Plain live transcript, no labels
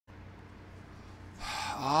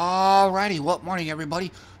Alrighty, well, morning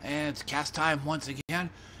everybody, and it's cast time once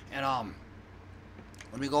again, and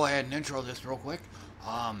let me go ahead and intro this real quick.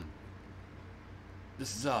 Um,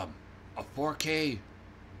 this is a 4K,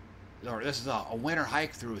 or this is a winter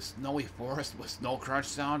hike through a snowy forest with snow crunch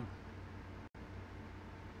sound.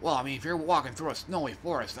 Well, I mean, if you're walking through a snowy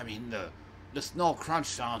forest, I mean, the snow crunch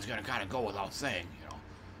sound's gonna kind of go without saying, you know.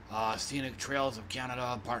 Scenic Trails of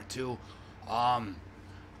Canada, Part 2. I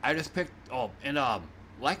just picked,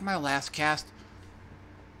 like my last cast,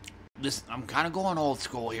 I'm kind of going old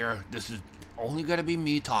school here. This is only going to be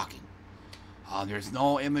me talking. There's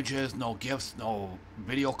no images, no GIFs, no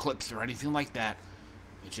video clips or anything like that.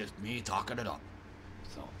 It's just me talking it up.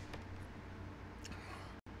 So,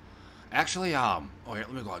 actually, here,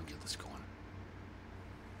 let me go ahead and get this going.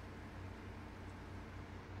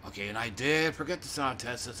 Okay, and I did forget to sound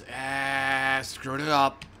test this. Screwed it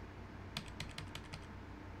up.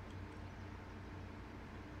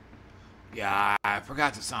 Yeah, I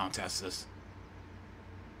forgot to sound test this.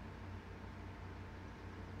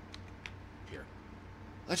 Here.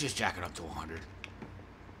 Let's just jack it up to 100.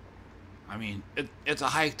 I mean, it's a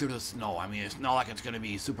hike through the snow. I mean, it's not like it's going to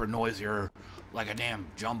be super noisy or like a damn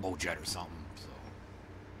jumbo jet or something. So,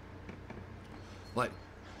 But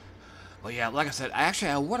yeah, like I said,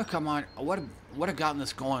 I would have come on, I would have gotten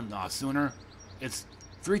this going sooner. It's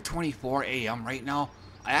 3:24 a.m. right now.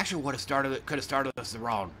 I actually would have started it, could have started this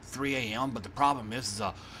around 3 a.m. But the problem is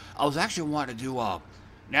I was actually wanting to do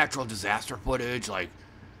natural disaster footage, like,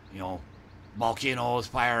 you know, volcanoes,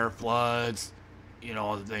 fire, floods, you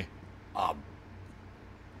know, the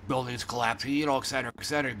buildings collapsing, you know, et cetera, et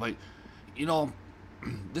cetera. But you know,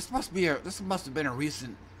 this must have been a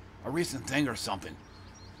recent thing or something.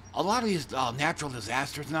 A lot of these natural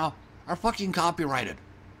disasters now are fucking copyrighted.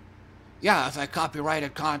 Yeah, it's like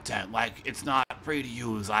copyrighted content. Like, it's not free to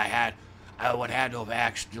use. I would have to have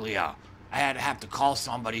actually, I had to have to call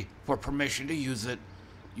somebody for permission to use it,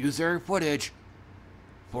 use their footage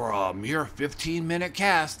for a mere 15-minute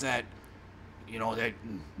cast that, you know,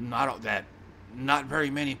 that not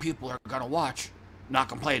very many people are gonna watch. Not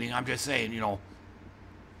complaining. I'm just saying, you know,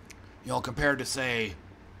 compared to say,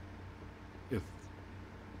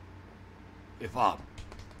 if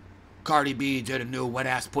Cardi B did a new Wet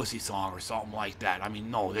Ass Pussy song or something like that. I mean,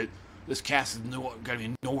 no, this cast is gonna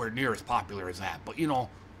be nowhere near as popular as that. But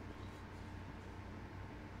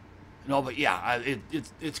but yeah,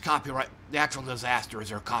 it's copyright. Natural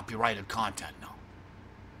disasters are copyrighted content now.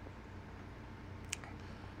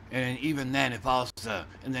 And even then, if I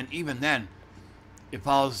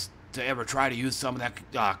was to ever try to use some of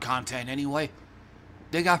that content anyway,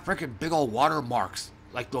 they got freaking big old watermarks,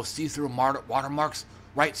 like those see-through watermarks,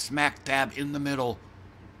 right smack dab in the middle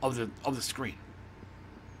of the screen.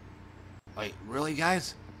 Like, really,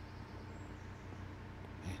 guys?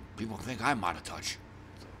 Man, people think I'm out of touch.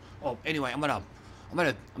 Oh, anyway, I'm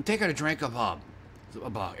taking a drink of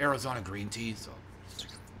Arizona green tea. So,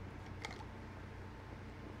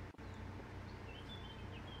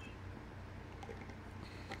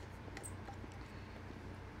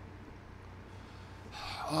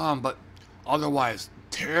 but otherwise,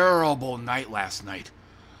 terrible night last night.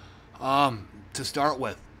 To start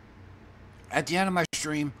with, at the end of my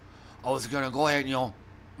stream, I was gonna go ahead, you know,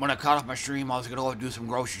 when I cut off my stream, I was gonna go do some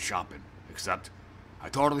grocery shopping. Except, I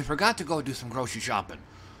totally forgot to go do some grocery shopping.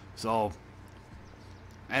 So,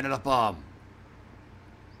 I ended up not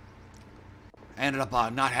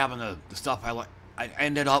having the stuff I like. I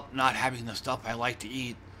ended up not having the stuff I like to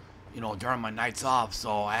eat, you know, during my nights off.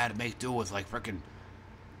 So I had to make do with like freaking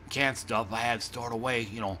canned stuff I had stored away,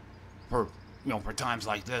 you know, for times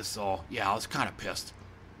like this. So yeah, I was kind of pissed.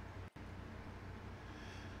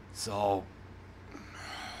 So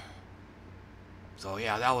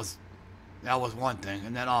yeah, that was one thing.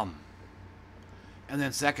 And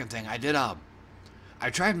then second thing, I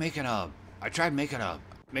tried making a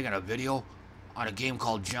video on a game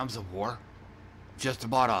called Gems of War. It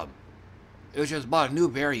was just about a new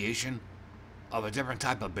variation of a different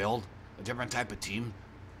type of build, a different type of team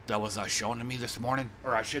that was shown to me this morning,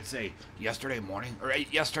 or I should say yesterday morning, or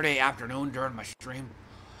yesterday afternoon during my stream.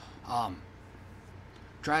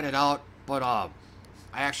 Tried it out, but I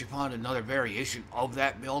actually found another variation of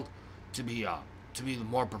that build to be the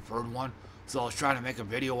more preferred one. So I was trying to make a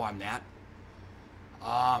video on that.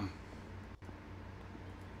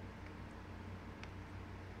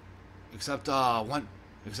 Except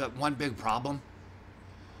one big problem.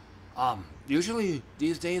 Usually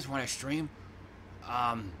these days when I stream,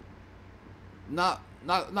 not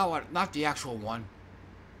the actual one,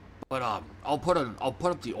 but I'll put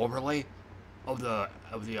up the overlay of the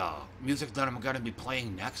music that I'm gonna be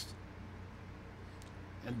playing next.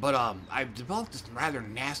 But I've developed this rather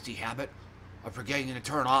nasty habit of forgetting to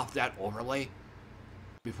turn off that overlay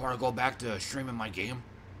before I go back to streaming my game.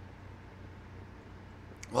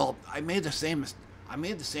 Well, I made the same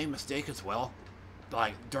mistake as well,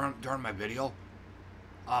 like during my video.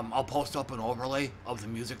 I'll post up an overlay of the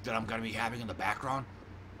music that I'm gonna be having in the background.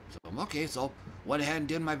 So okay, so went ahead and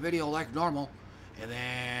did my video like normal, and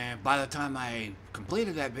then by the time I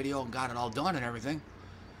completed that video and got it all done and everything,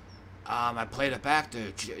 I played it back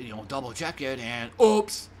to double check it, and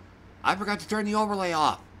oops, I forgot to turn the overlay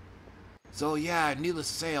off. So yeah, needless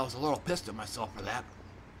to say, I was a little pissed at myself for that.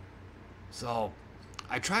 So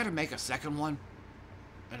I tried to make a second one,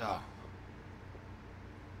 and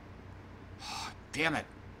damn it.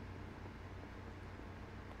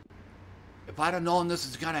 If I'd have known this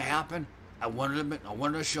was gonna happen, I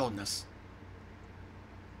wouldn't have shown this.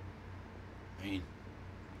 I mean,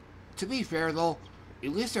 to be fair though, at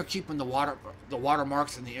least they're keeping the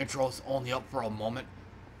watermarks and the intros only up for a moment,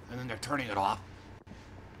 and then they're turning it off.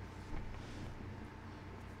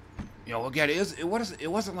 You know, again, it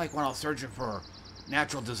wasn't like when I was searching for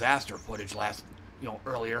natural disaster footage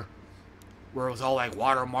earlier, where it was all like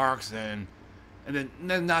watermarks and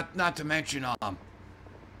then not to mention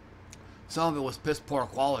some of it was piss poor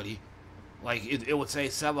quality. Like it would say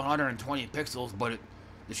 720 pixels, but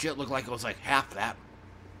the shit looked like it was like half that.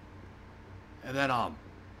 And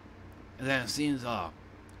then it seems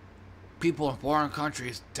people in foreign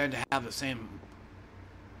countries tend to have the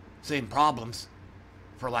same problems,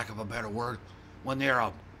 for lack of a better word, when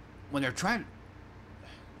they're trying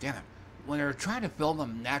to film a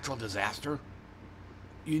natural disaster.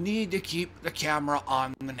 You need to keep the camera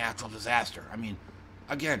on the natural disaster. I mean,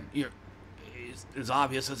 again, it's as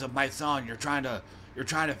obvious as it might sound. You're trying to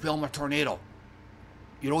film a tornado.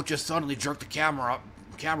 You don't just suddenly jerk the camera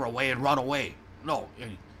away and run away. No,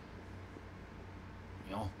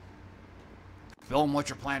 film what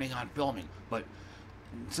you're planning on filming. But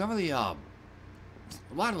some of the a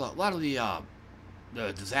lot of the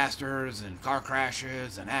disasters and car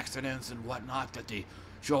crashes and accidents and whatnot that they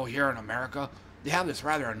show here in America, they have this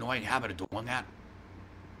rather annoying habit of doing that.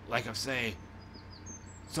 Like if, say,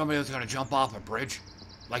 somebody was going to jump off a bridge,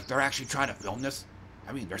 like they're actually trying to film this.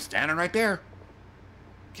 I mean, they're standing right there.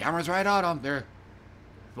 Camera's right on them. They're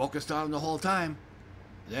focused on them the whole time.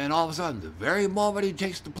 Then all of a sudden, the very moment he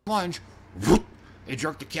takes the plunge, whoop, they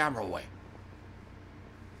jerk the camera away.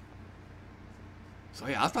 So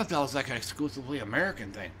yeah, I thought that was like an exclusively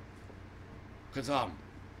American thing. Because,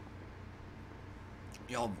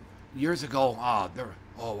 years ago,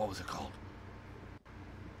 what was it called?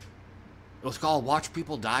 It was called Watch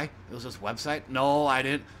People Die. It was this website. No, I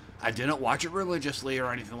didn't watch it religiously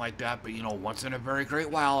or anything like that, but, once in a very great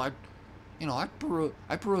while, I'd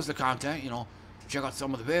peruse the content, check out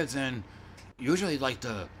some of the vids, and usually, like,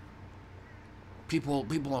 the people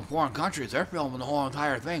in foreign countries, they're filming the whole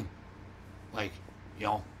entire thing. Like,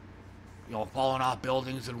 falling off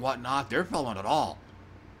buildings and whatnot, they're filming it all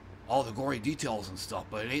the gory details and stuff,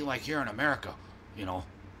 but it ain't like here in America,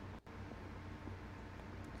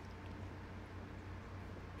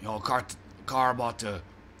 car about to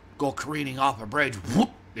go careening off a bridge, whoop,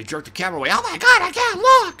 they jerk the camera away, oh my god, I can't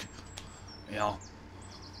look,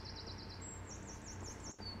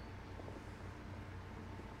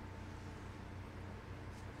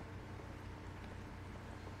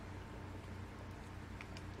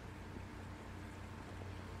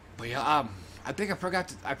 But yeah, I think I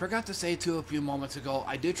forgot to say too a few moments ago,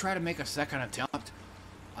 I did try to make a second attempt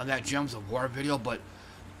on that Gems of War video, but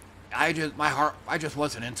I just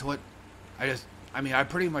wasn't into it. I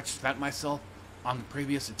pretty much spent myself on the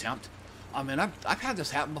previous attempt. And I've had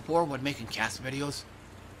this happen before when making cast videos.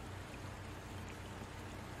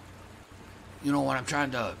 When I'm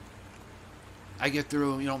trying to, I get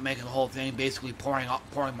through, making the whole thing, basically pouring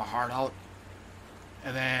my heart out,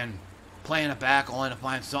 and then playing it back only to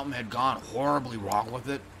find something had gone horribly wrong with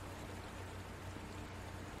it.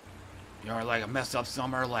 Like a messed up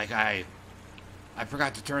somewhere, like I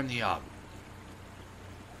forgot to turn the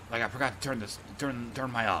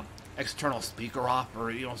turn my external speaker off,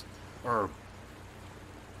 or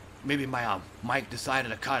maybe my mic decided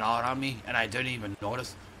to cut out on me and I didn't even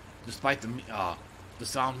notice, despite the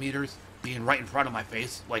sound meters being right in front of my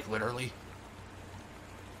face, like literally.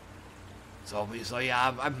 So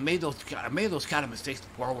yeah, I've made those kind of mistakes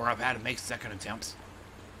before where I've had to make second attempts.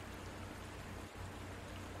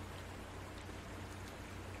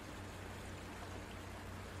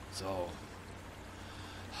 So,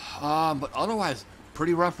 but otherwise,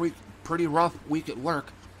 pretty rough week at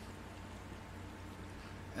work.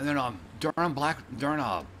 And then during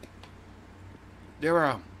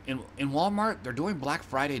in Walmart, they're doing Black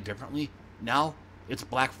Friday differently. Now, it's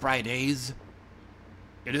Black Fridays.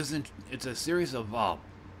 It isn't, it's a series of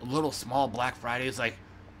little small Black Fridays, like,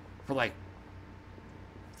 for like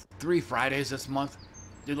 3 Fridays this month.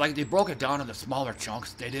 They broke it down into smaller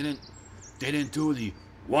chunks. They didn't do the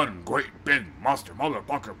one great big monster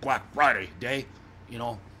motherfucker Black Friday day. You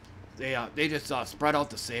know, they just spread out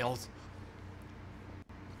the sales.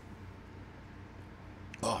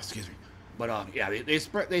 Oh, excuse me. But yeah, they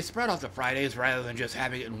spread out the Fridays rather than just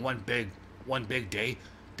having it in one big day.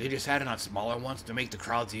 They just had it on smaller ones to make the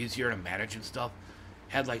crowds easier to manage and stuff.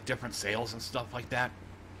 Had like different sales and stuff like that.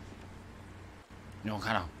 You know,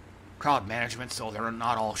 kind of crowd management so they're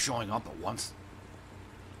not all showing up at once.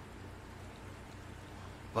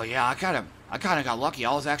 But yeah, I kind of got lucky.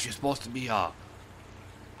 I was actually supposed to be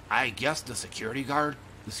I guess the security guard,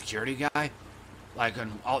 the security guy, like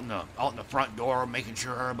out in the front door, making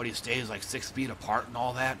sure everybody stays like 6 feet apart and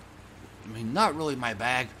all that. I mean, not really my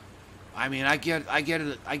bag. I mean, I get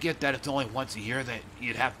that it's only once a year that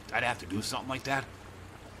I'd have to do something like that.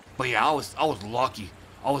 But yeah, I was lucky.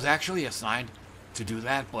 I was actually assigned to do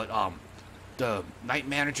that, but the night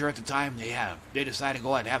manager at the time, they decided to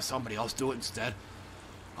go ahead and have somebody else do it instead.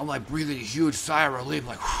 I'm like breathing a huge sigh of relief,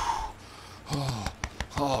 like,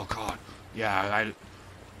 oh God, yeah,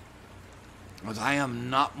 because I am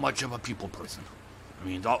not much of a people person. I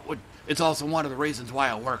mean, it's also one of the reasons why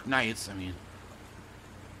I work nights. I mean,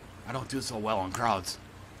 I don't do so well in crowds.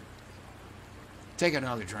 Take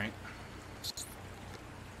another drink.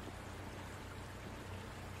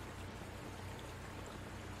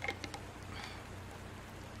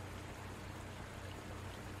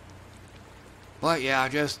 But yeah,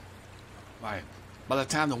 by the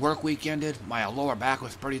time the work week ended, my lower back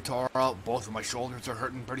was pretty tore out. Both of my shoulders are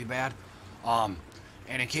hurting pretty bad. And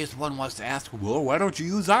in case one wants to ask, well, why don't you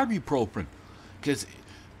use ibuprofen? Because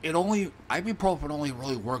ibuprofen only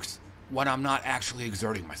really works when I'm not actually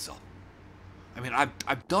exerting myself. I mean,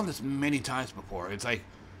 I've done this many times before. It's like,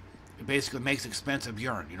 it basically makes expensive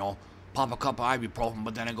urine, you know? Pop a cup of ibuprofen,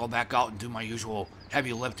 but then I go back out and do my usual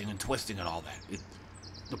heavy lifting and twisting and all that.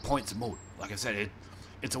 The point's moot. Like I said,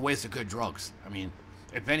 it's a waste of good drugs. I mean,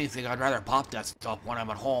 if anything, I'd rather pop that stuff when I'm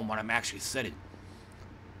at home, when I'm actually sitting.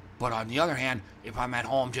 But on the other hand, if I'm at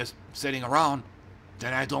home just sitting around,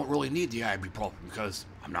 then I don't really need the ibuprofen because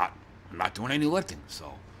I'm not doing any lifting.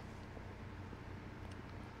 So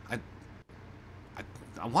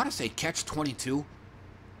I want to say catch-22.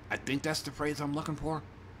 I think that's the phrase I'm looking for.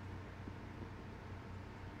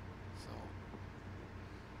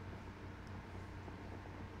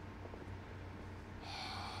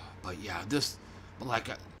 But yeah, it's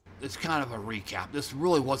kind of a recap. This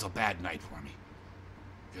really was a bad night for me.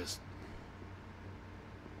 Just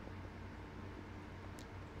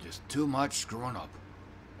too much screwing up.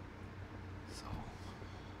 So.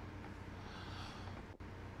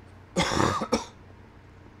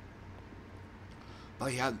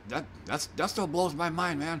 But yeah, that still blows my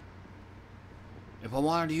mind, man. If I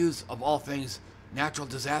wanted to use, of all things, natural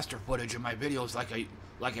disaster footage in my videos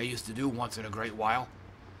like I used to do once in a great while,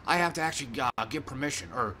 I have to actually get permission,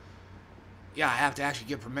 or yeah, I have to actually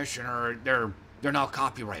get permission, or they're now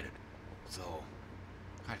copyrighted. So,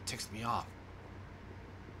 kind of ticks me off.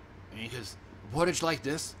 I mean, because footage like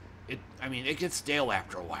this, it gets stale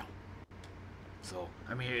after a while. So,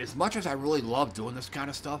 I mean, as much as I really love doing this kind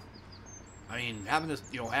of stuff, I mean,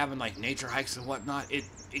 having like nature hikes and whatnot,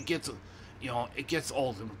 it gets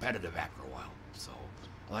old and repetitive after a while. So,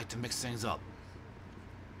 I like to mix things up.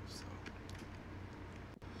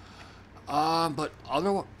 But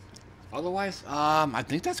otherwise, I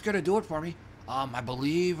think that's gonna do it for me. I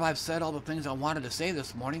believe I've said all the things I wanted to say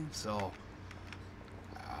this morning, so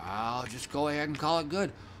I'll just go ahead and call it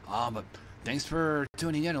good. But thanks for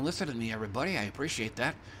tuning in and listening to me, everybody. I appreciate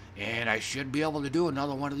that. And I should be able to do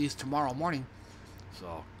another one of these tomorrow morning.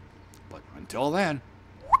 So, but until then,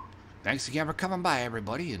 thanks again for coming by,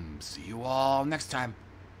 everybody, and see you all next time.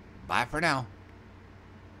 Bye for now.